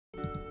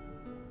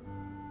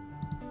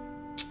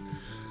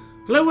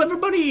Hello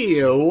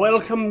everybody!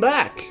 Welcome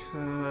back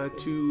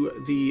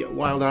to the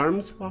Wild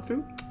Arms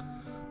walkthrough.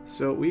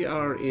 So we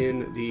are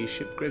in the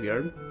ship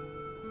graveyard,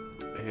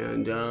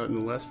 and in the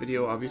last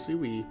video obviously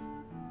we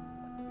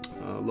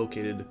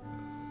located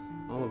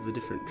all of the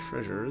different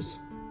treasures,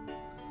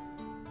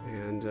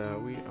 and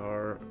we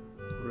are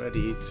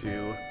ready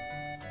to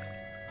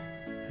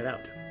head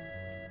out.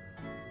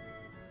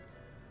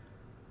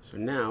 So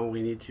now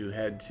we need to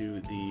head to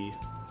the,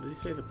 what did he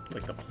say,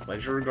 like the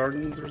pleasure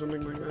gardens or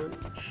something like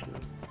that? Which,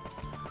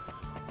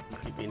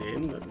 creepy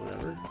name, but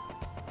whatever.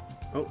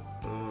 Oh,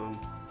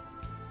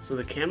 so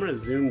the camera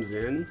zooms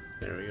in.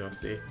 There we go,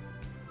 see?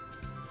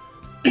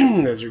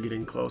 As you're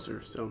getting closer,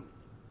 so.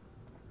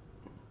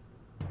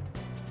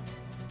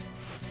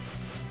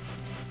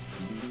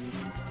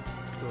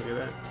 Look at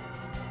that.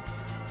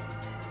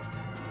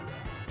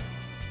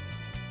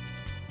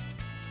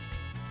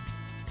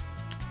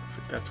 Looks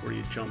like that's where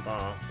you jump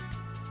off.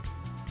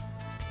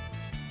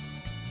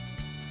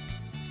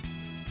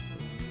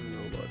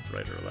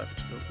 Right or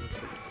left? Nope,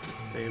 looks like it's the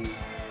same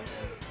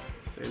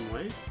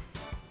way.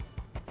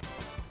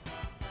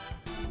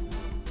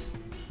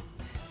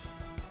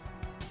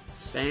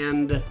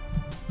 Sand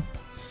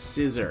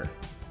scissor.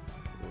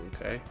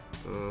 Okay.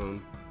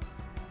 Sand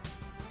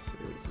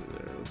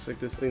scissor. Looks like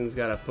this thing's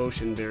got a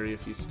potion berry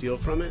if you steal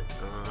from it.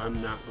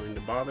 I'm not going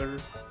to bother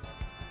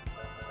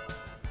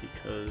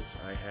because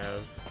I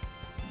have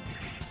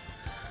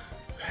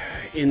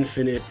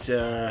infinite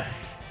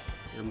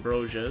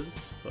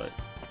ambrosias, but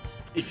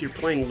if you're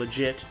playing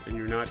legit and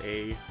you're not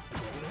a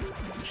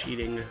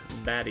cheating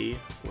baddie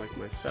like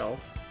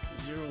myself,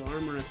 0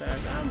 armor attack.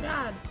 Oh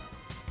god!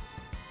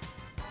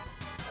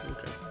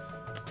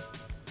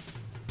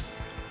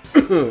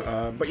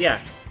 Okay. But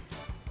yeah,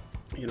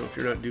 you know, if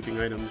you're not duping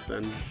items,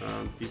 then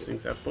these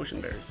things have potion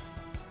berries.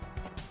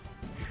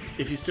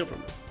 If you steal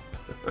from them.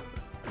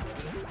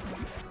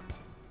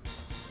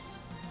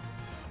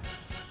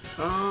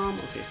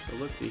 Okay, so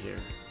let's see here.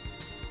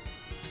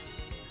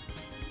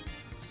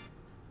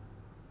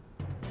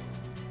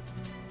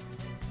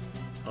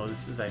 Oh,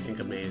 this is, I think,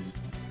 a maze.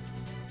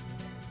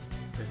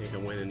 I think I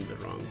went into the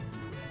wrong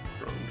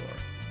door. So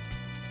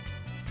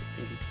I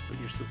think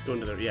you're supposed to go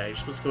into the, yeah, you're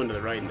supposed to go into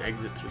the right and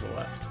exit through the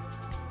left.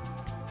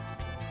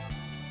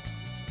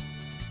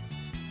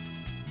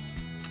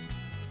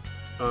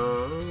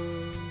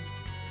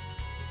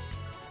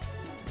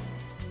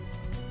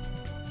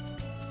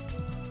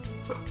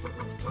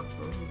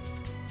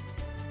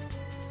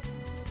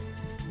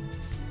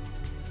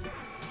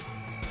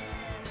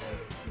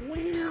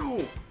 Wow.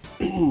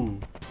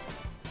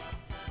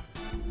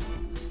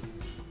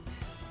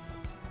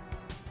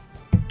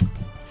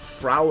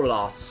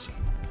 Fraulos.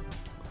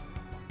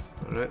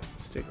 Alright,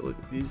 let's take a look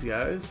at these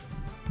guys.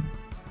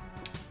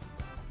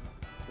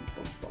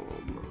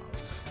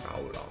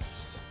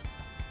 Fraulos.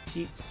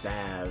 Heat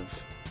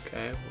salve.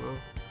 Okay, well,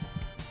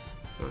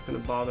 I'm not gonna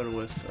bother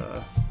with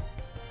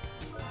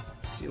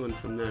stealing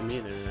from them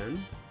either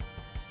then.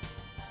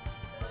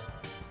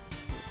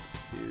 Let's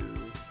do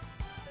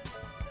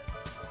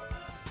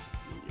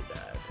your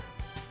dive.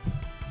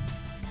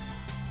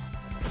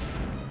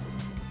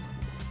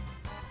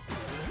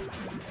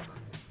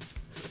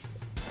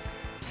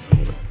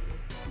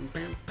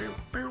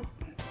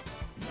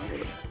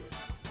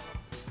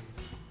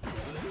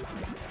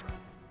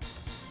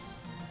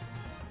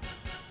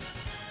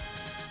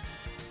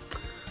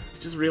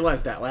 Just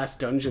realized that last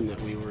dungeon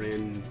that we were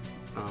in,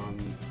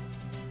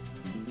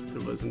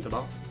 there wasn't a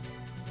boss.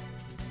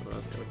 So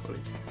that's kind of funny.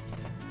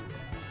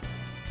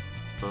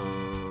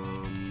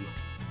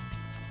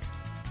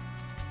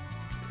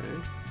 Okay.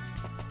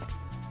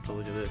 Oh,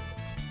 look at this.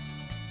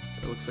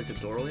 That looks like a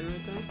doorway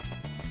right there.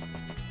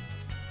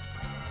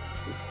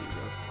 What's this do,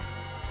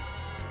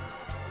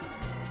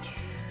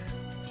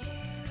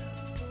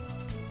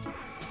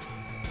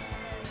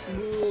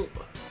 though?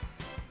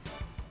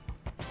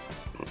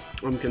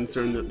 I'm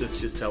concerned that this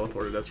just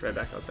teleported us right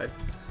back outside.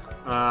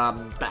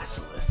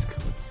 Basilisk.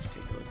 Let's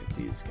take a look at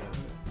these guys.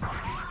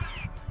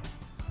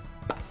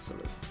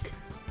 Basilisk.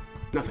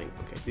 Nothing.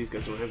 Okay, these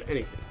guys don't have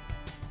anything.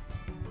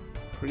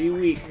 Pretty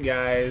weak,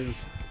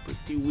 guys.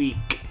 Pretty weak.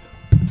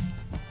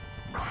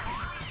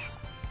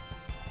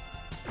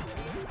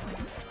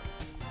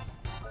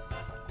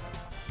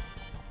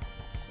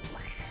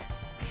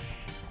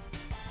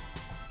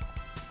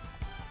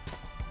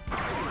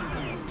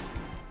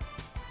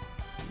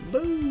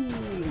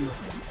 Boom!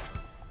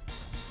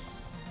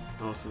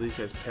 Oh, so these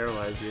guys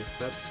paralyze you.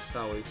 That's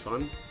always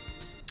fun.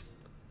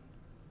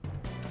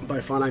 By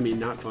fun, I mean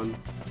not fun.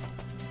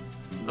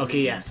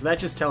 Okay, yeah, so that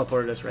just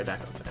teleported us right back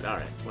outside.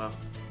 Alright, well,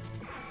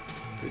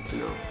 good to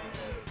know.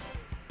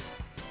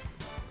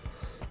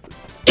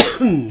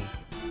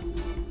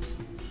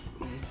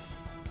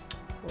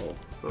 Oh,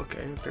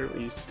 okay,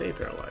 apparently you stay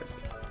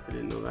paralyzed. I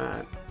didn't know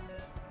that.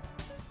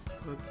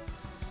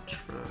 Let's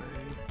try...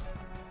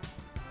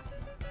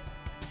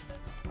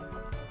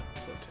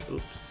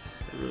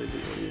 Oops, I really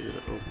didn't want to use it.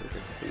 Oh, I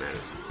guess it doesn't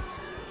matter.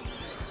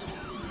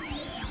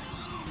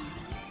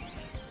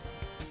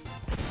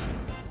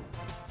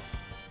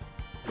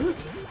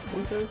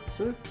 Okay.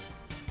 Huh.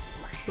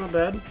 Not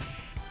bad.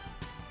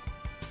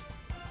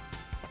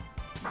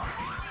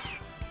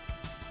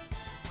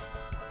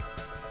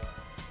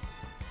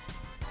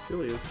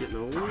 Celia's getting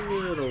a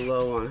little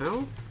low on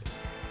health.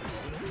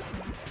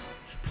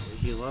 Should probably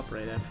heal up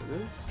right after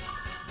this.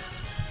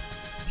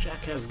 Jack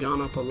has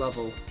gone up a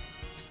level.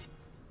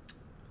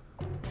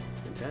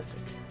 Fantastic.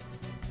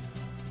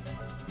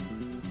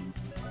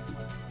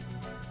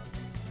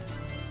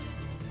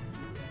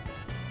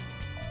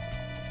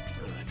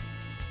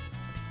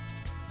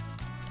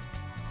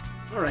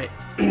 Alright.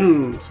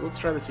 So let's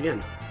try this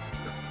again.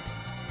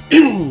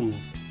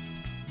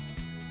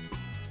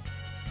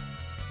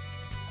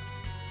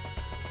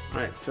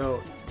 Alright,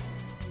 so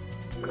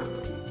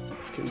you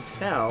can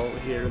tell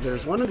here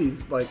there's one of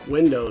these like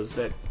windows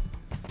that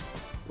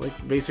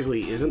like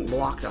basically isn't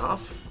blocked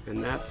off,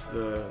 and that's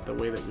the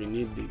way that we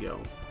need to go.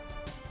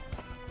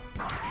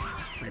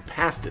 I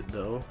passed it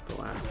though the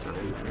last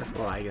time there.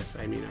 Well, I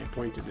mean I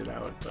pointed it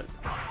out, but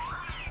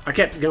I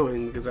kept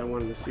going because I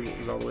wanted to see what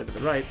was all the way to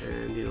the right,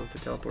 and you know the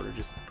teleporter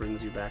just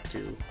brings you back to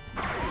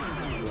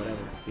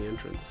whatever the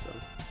entrance. So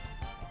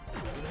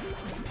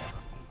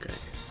okay.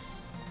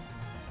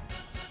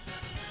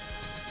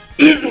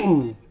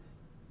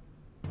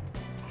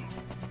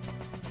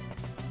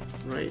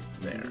 Right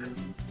there.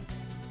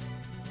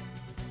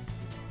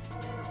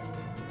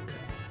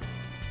 Okay.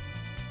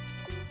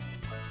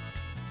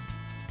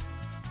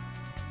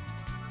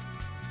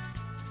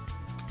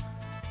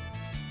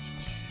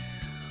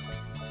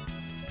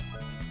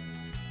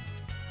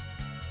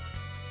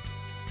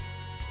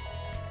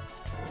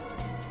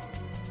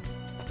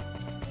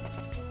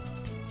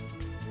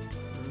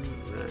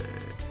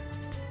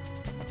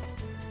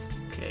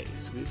 Okay,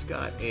 so we've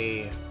got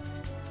a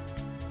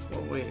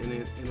four-way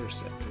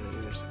intersection.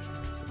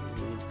 So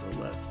we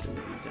go left and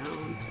then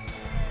down.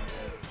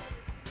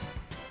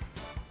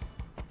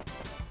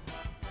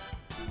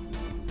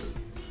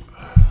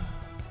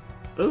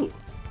 Oh,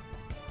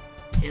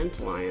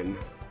 Antlion.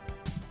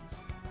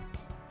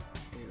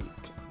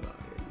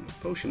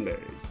 Potion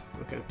berries.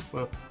 Okay,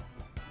 well,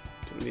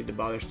 don't need to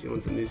bother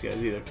stealing from these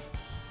guys either.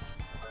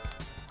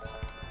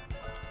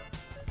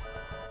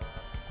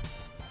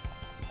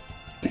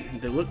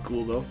 They look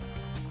cool though.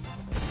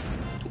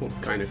 Well,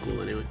 kind of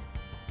cool anyway.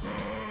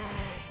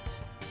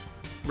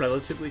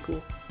 Relatively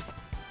cool.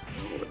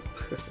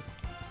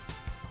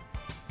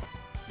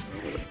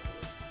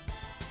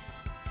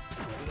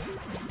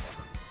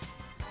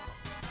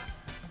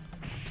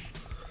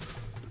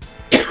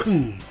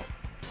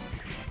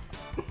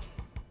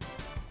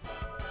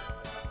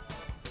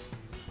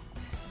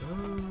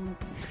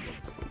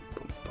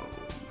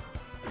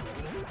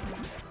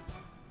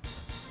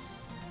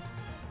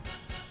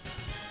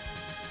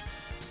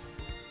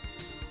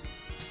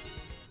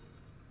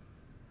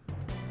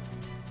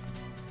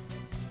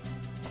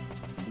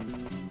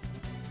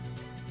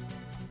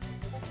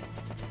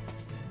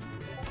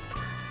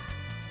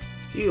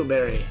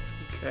 Healberry.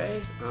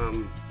 Okay.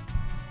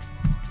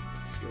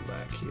 Let's go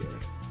back here.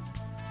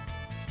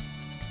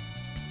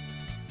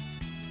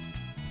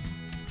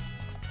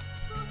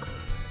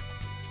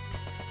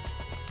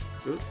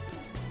 Oop.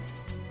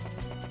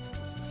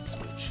 There's a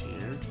switch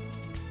here.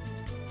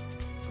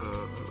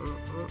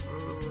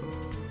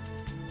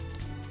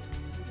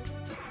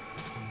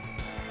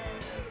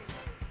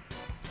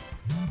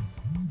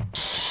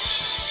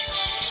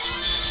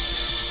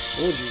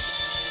 Oh, jeez.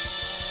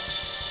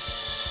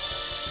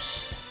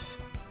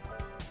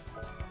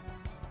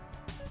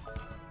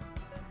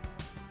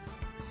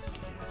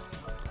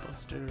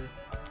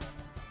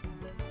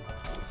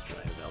 Let's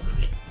try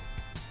Valkyrie.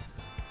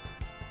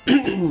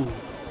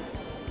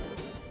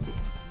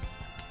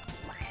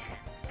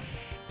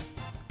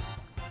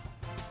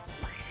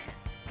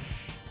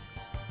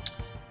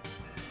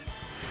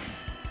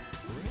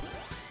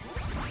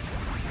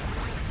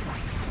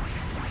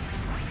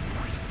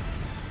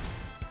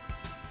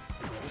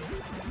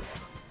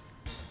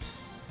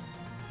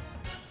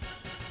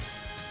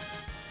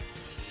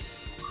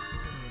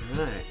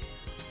 Alright.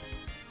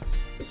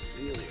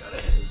 Celia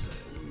has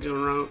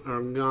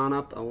gone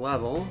up a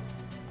level.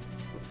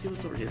 Let's see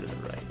what's over here to the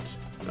right.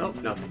 Oh,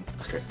 nothing.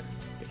 Okay.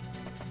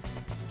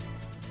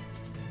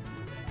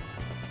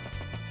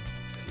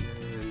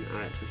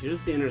 Alright, so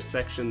here's the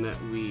intersection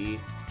that we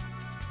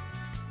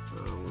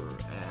were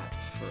at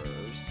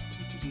first.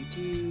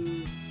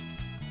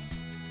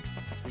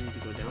 So we need to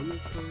go down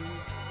this time.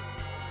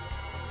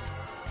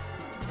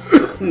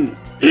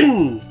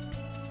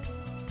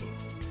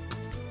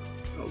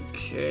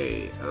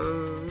 Okay,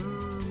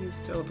 this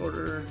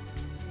teleporter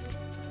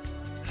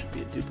should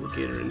be a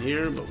duplicator in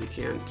here, but we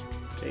can't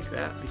take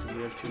that because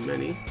we have too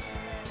many.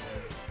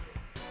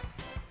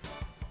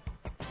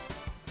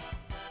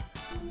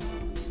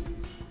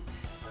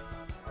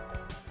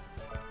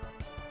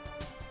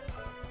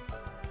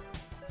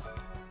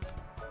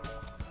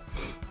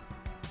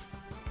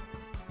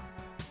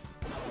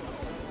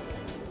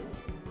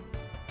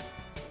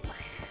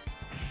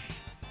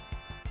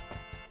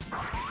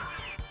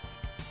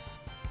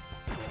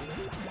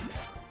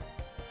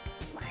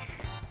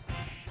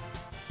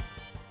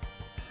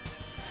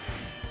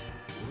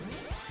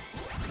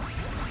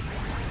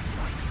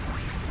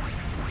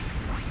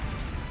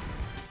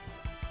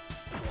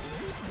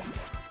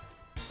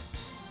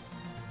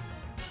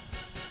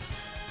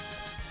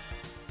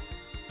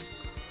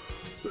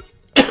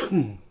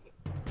 Oops.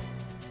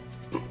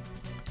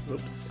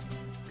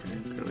 Okay,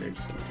 apparently I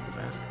just need to go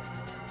back.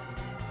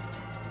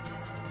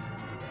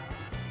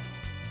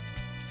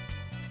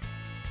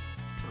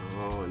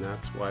 Oh, and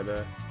that's why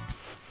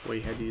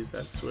you had to use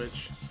that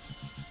switch.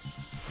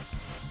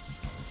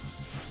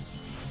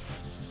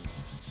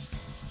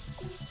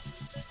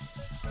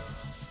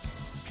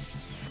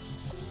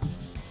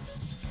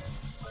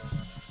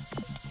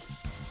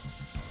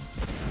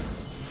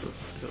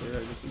 Apparently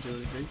that doesn't do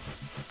anything.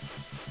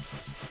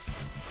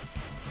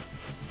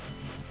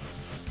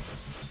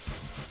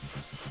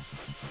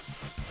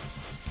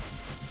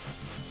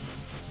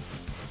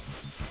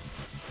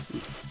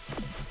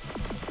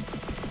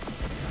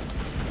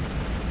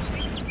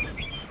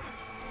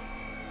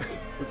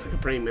 Looks like a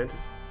praying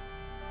mantis.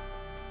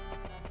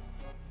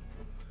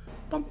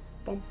 Bum,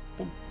 bum,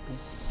 bum, bum.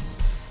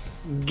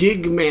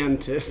 Gig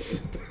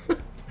mantis.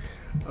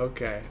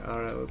 Okay,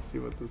 alright, let's see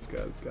what this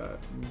guy's got.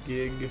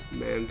 Gig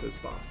mantis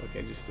boss.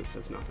 Okay, just this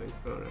says nothing.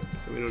 Alright,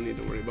 so we don't need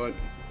to worry about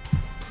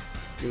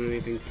doing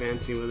anything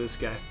fancy with this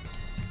guy.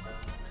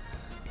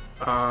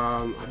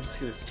 I'm just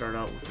gonna start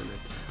out with an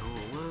attack.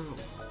 Oh, wow.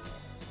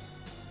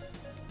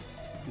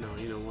 No,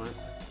 you know what?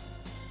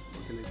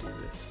 We're gonna do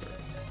this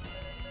first.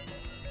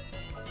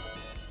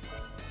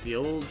 The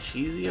old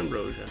cheesy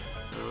ambrosia.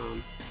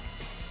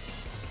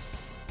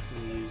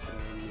 Use our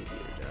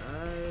meteor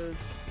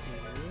dive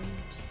and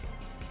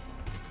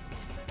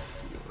let's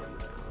do armor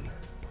down.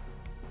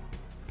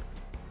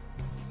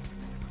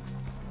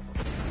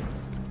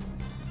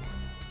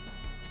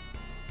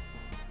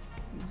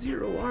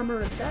 Zero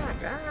armor attack.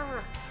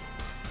 Ah!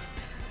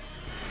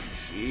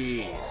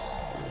 Jeez.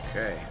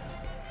 Okay.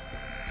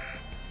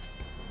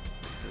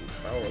 Defense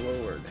power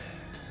lowered.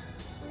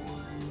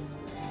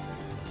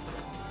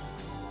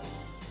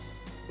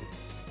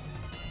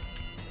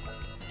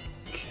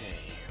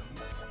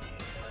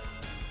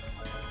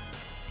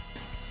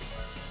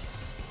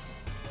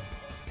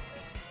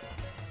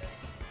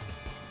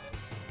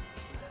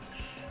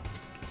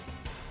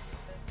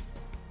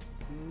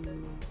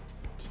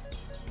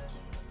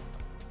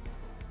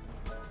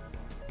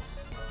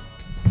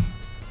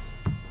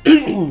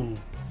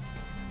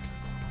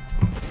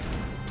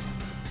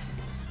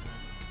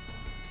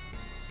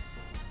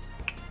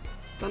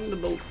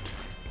 Thunderbolt.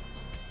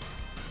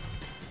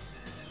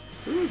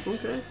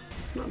 Okay.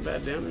 It's not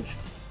bad damage.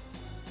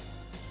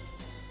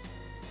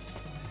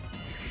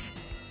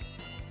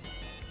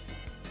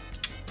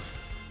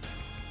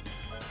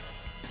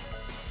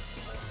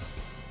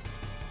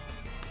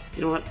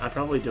 You know what? I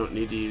probably don't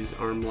need to use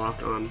arm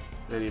lock on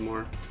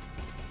anymore.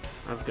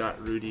 I've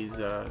got Rudy's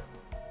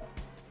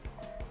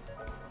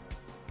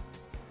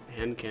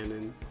hand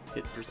cannon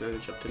hit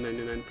percentage up to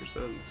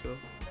 99%, so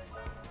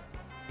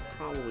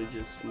probably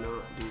just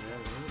not do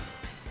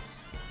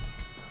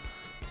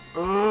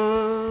that.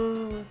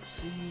 Let's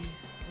see.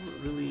 I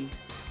don't really.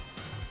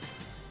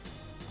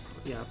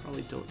 Yeah, I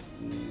probably don't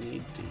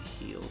need to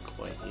heal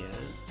quite yet.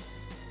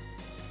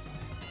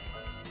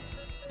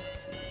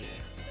 Let's see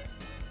here.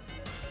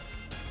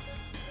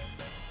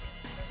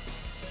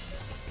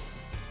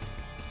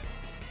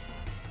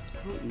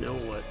 I don't know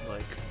what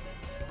like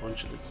a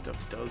bunch of this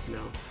stuff does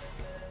now,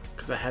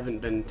 because I haven't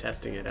been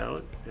testing it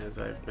out as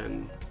I've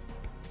been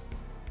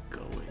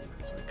going,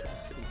 so I kind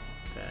of feel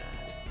bad.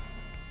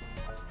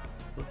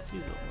 Let's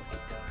use a lucky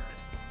card.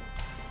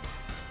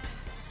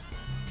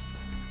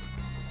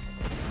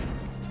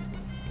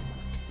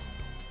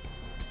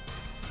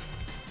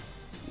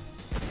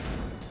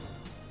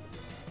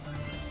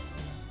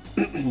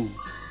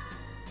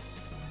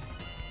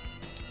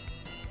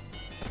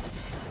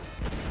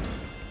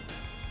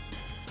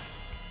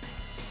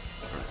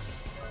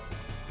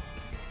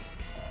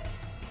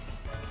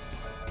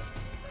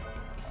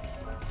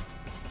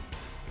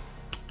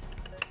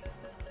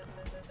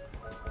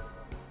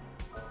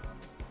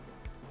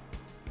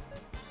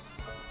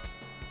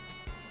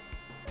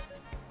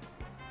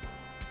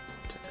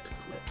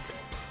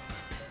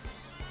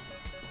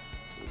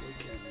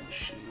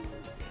 Shield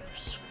air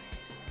screen.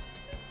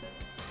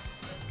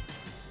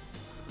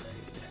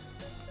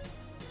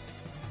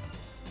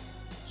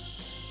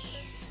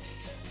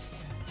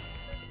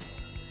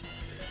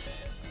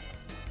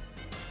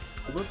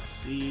 Let's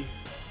see.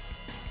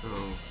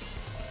 Oh,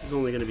 this is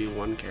only going to be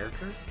one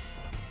character?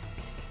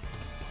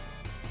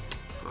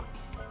 Huh.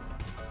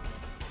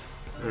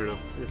 I don't know.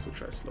 I guess we'll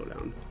try slow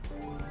down.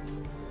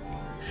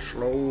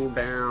 Slow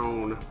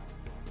down.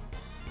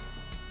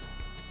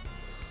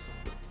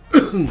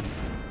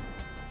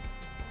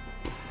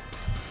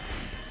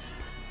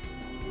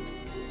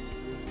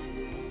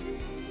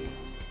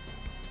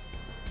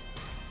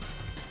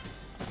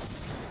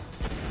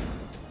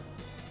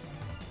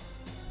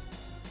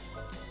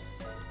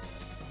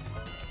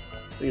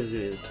 This thing is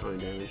doing a ton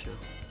of damage now.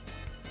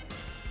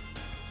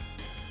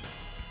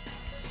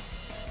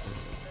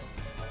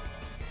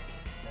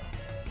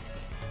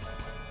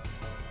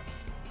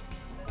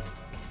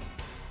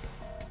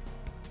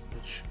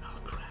 Which, oh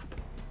crap.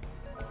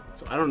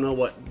 So I don't know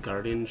what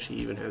Guardian she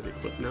even has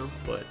equipped now,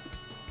 but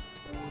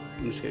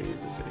I'm just gonna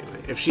use this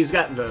anyway. If she's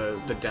got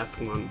the death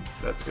one,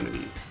 that's gonna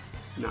be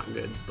not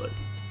good, but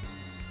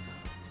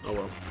oh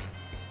well.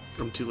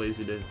 I'm too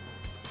lazy to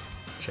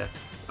check.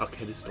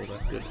 Okay, they stole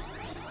that. Good.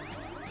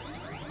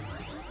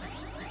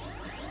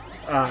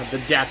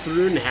 The death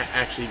rune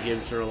actually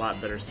gives her a lot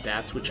better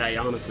stats, which I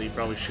honestly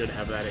probably should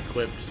have that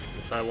equipped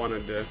if I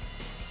wanted to,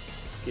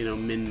 you know,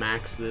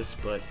 min-max this,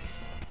 but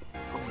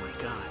oh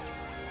my god.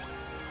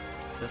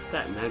 That's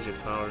that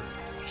magic power.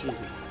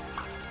 Jesus.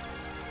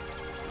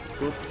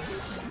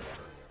 Whoops.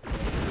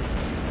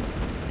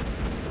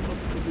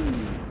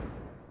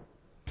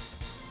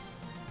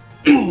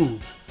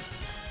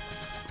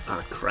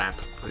 Ah, crap.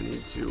 I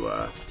need to,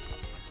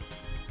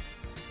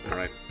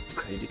 alright.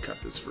 I need to cut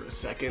this for a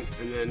second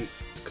and then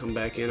come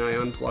back in. I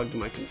unplugged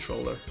my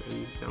controller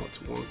and now it's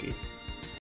wonky.